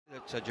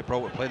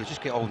Gibraltar players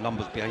just get all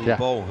numbers behind the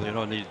ball,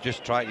 and they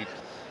just try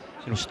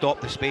to,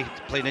 stop the space,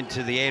 playing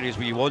into the areas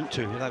where you want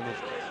to.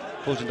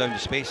 Closing down the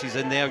spaces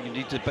in there, you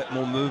need a bit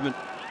more movement.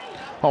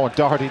 Oh, and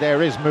Doherty,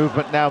 there is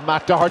movement now.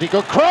 Matt Doherty,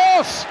 good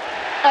cross!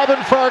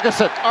 Evan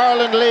Ferguson,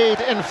 Ireland lead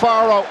in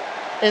Faro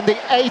in the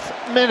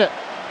 8th minute.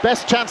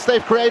 Best chance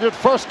they've created,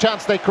 first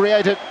chance they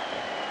created.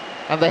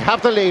 And they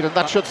have the lead, and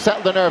that should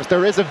settle the nerves.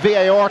 There is a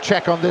VAR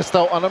check on this,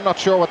 though, and I'm not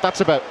sure what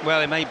that's about.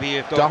 Well, it might be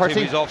if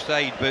Doherty was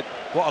offside, but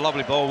what a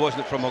lovely ball,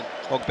 wasn't it, from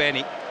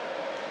Ogbeni?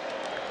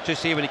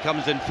 Just see when he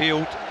comes in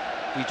field,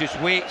 he just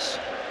waits,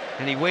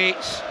 and he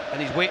waits,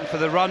 and he's waiting for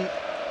the run,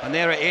 and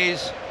there it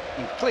is.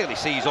 You can clearly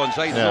see he's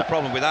onside, there's no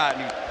problem with that.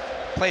 And he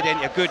played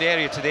into a good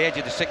area to the edge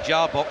of the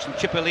 6-yard box, and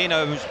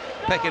Cipollina, who's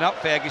picking up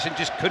Ferguson,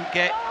 just couldn't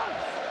get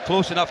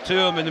close enough to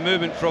him, and the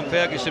movement from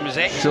Ferguson was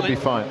excellent. Should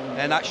be fine.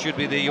 And that should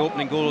be the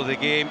opening goal of the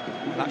game.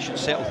 That should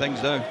settle things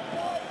down.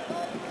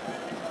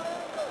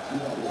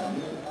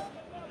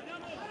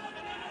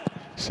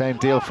 Same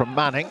deal from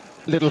Manning.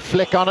 Little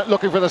flick on it,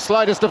 looking for the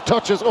slightest of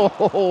touches.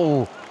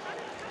 Oh,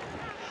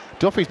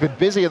 Duffy's been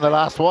busy in the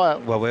last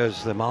while. Well,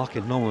 where's the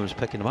marking? No one was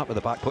picking him up with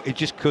the back, but he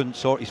just couldn't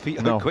sort his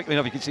feet out quickly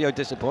enough. You can see how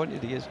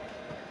disappointed he is,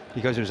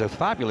 because it was a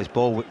fabulous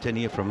ball whipped in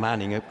here from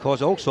Manning. It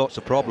caused all sorts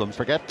of problems.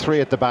 Forget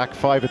 3 at the back,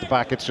 5 at the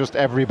back. It's just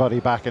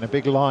everybody back in a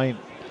big line.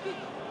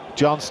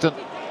 Johnston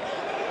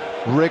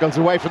wriggles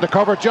away from the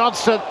cover.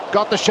 Johnston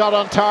got the shot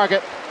on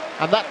target,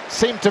 and that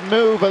seemed to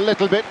move a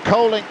little bit.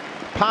 Coling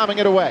palming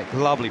it away.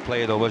 Lovely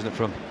play, though, wasn't it,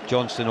 from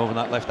Johnston over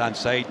that left-hand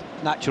side.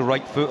 Natural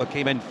right footer,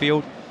 came in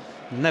field.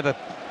 Never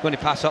going to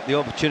pass up the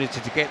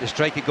opportunity to get the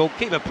striker goal.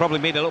 Keeper probably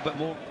made a little bit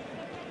more.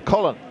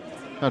 Cullen.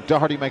 Now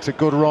Doherty makes a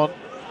good run.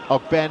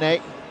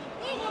 Ogbene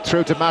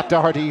through to Matt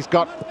Doherty. He's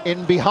got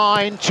in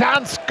behind.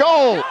 Chance,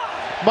 goal!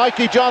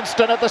 Mikey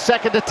Johnston at the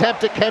second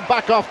attempt. It came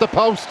back off the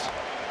post.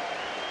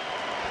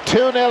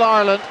 2-0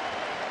 Ireland.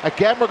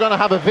 Again, we're going to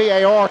have a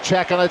VAR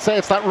check, and I'd say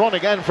it's that run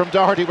again from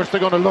Doherty which they're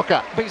going to look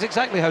at. But it's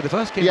exactly how the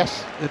first game,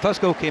 the first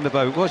goal came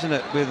about, wasn't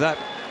it? With that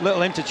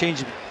little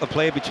interchange of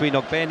play between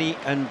Ogbeni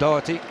and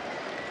Doherty.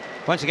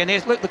 Once again,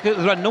 look at the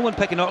run, no one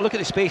picking up. Look at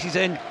the space he's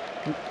in.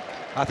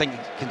 I think you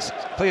can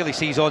clearly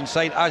see he's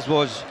onside, as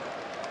was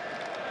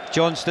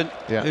Johnston,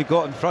 who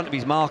got in front of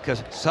his marker,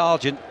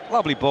 Sargent.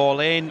 Lovely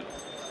ball in.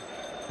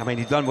 I mean,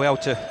 he'd done well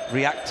to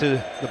react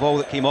to the ball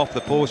that came off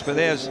the post, but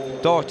there's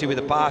Doherty with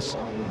the pass. He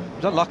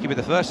was unlucky with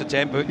the first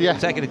attempt, but the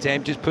second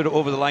attempt just put it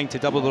over the line to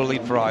double the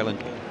lead for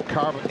Ireland.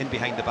 Carbon in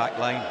behind the back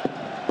line.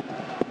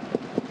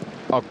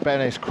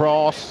 Ogbene's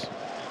cross.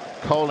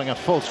 Coling at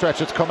full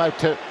stretch. It's come out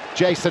to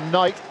Jason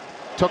Knight.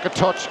 Took a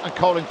touch, and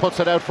Coling puts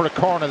it out for a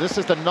corner. This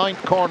is the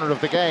 9th corner of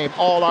the game,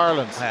 all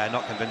Ireland's.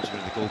 Not convinced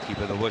with the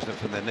goalkeeper, though, wasn't it,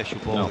 from the initial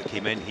ball that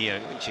came in here.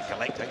 It should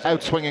collect it.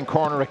 Out-swinging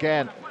corner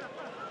again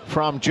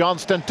from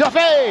Johnston.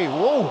 Duffy!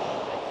 Whoa!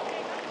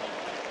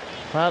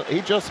 Well,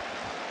 he just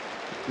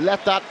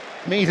let that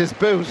meet his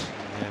boot.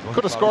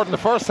 Could have scored in the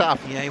first half.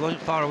 Yeah, he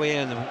wasn't far away,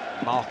 and the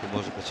marking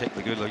wasn't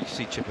particularly good. Like you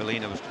see,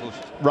 Cipollina was close.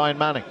 Ryan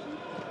Manning.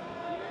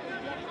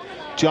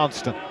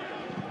 Johnston.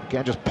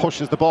 Again, just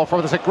pushes the ball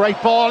forward. There's a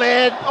great ball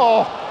in.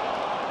 Oh!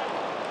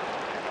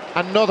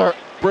 Another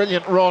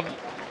brilliant run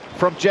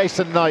from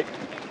Jason Knight.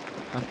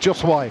 And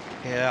just wide.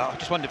 Yeah, I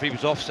just wondered if he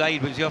was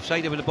offside. Was he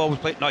offside when the ball was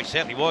played? No, he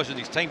certainly wasn't.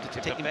 He's time to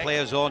take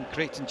players on,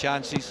 creating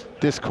chances.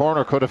 This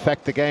corner could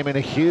affect the game in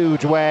a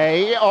huge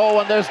way. Oh,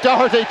 and there's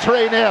Doherty,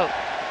 3-0.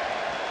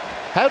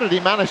 How did he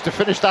manage to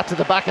finish that to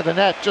the back of the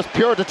net? Just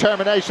pure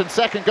determination.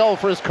 Second goal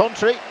for his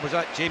country. Was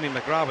that Jamie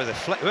McGrath with the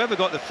flick? Whoever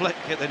got the flick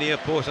at the near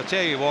post, I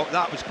tell you what,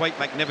 that was quite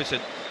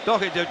magnificent.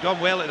 Doherty had done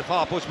well at the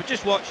far post, but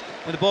just watch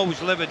when the ball was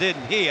delivered in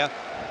here.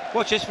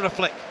 Watch this for a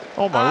flick.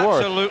 Oh my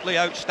word. Absolutely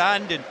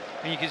outstanding.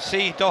 And you can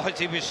see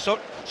Doherty was so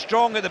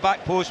strong at the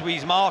back post with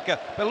his marker.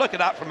 But look at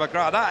that from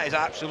McGrath. That is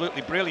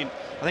absolutely brilliant.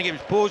 I think it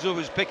was Bozo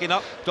was picking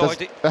up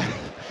Doherty,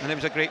 and it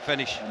was a great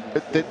finish.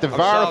 The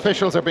VAR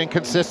officials are being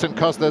consistent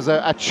because there's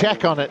a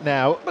check on it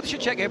now. But they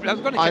should check everything. I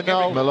was going to check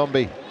everything.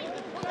 Malumbi.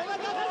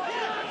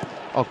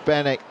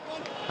 Ogbene.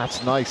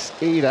 That's nice.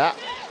 Ida.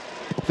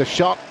 The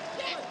shot.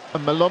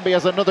 And Malumbi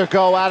has another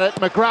go at it.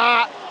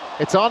 McGrath.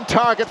 It's on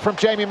target from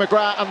Jamie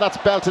McGrath, and that's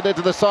belted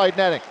into the side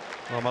netting.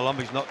 Well,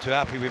 Malumbi's not too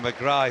happy with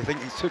McGrath. I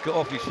think he took it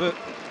off his foot.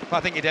 I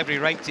think he'd every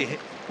right to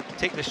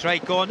take the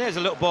strike on. There's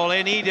a little ball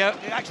in. He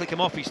actually come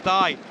off his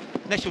thigh.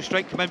 Initial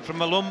strike come in from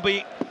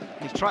Malumbi.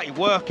 He's trying to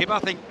work him, I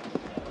think.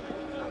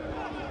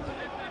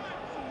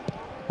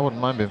 I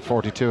wouldn't mind being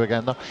 42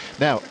 again, though.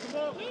 Now,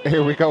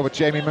 here we go with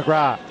Jamie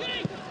McGrath.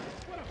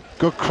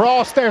 Good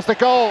cross, there's the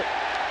goal.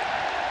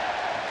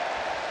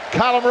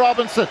 Callum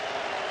Robinson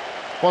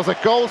was a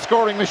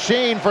goal-scoring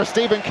machine for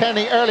Stephen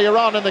Kenny earlier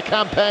on in the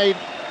campaign.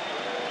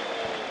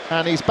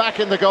 And he's back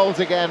in the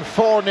goals again.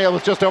 4-0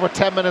 with just over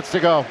 10 minutes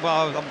to go.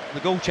 Well, the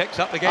goal check's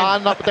up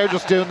again. They're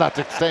just doing that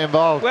to stay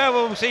involved. Well,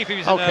 we'll see if he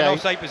was in an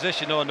offside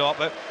position or not,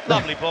 but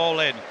lovely ball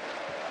in.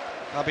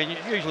 I've been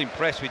usually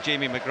impressed with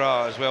Jamie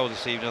McGrath as well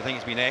this evening. I think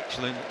he's been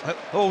excellent.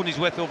 Holding his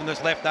width over on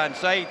this left-hand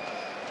side.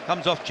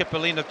 Comes off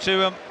Cipollina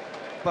to him.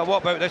 But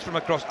what about this from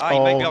across? He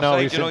Oh might be offside, no,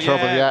 he's in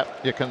trouble. Yeah,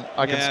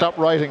 I can stop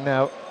writing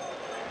now.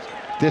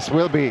 This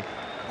will be.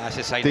 That's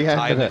a sign the of end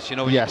tiredness. of it. You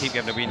know, you Yes. keep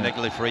giving a wee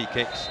niggly free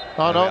kicks.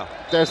 Oh no,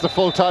 there's the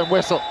full-time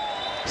whistle.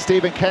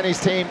 Stephen Kenny's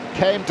team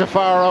came to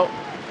Faro,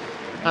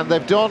 and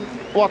they've done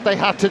what they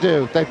had to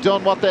do. They've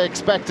done what they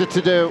expected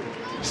to do.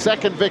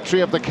 Second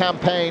victory of the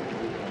campaign.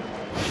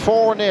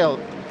 4-0.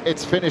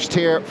 It's finished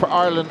here for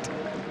Ireland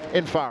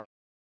in Faro.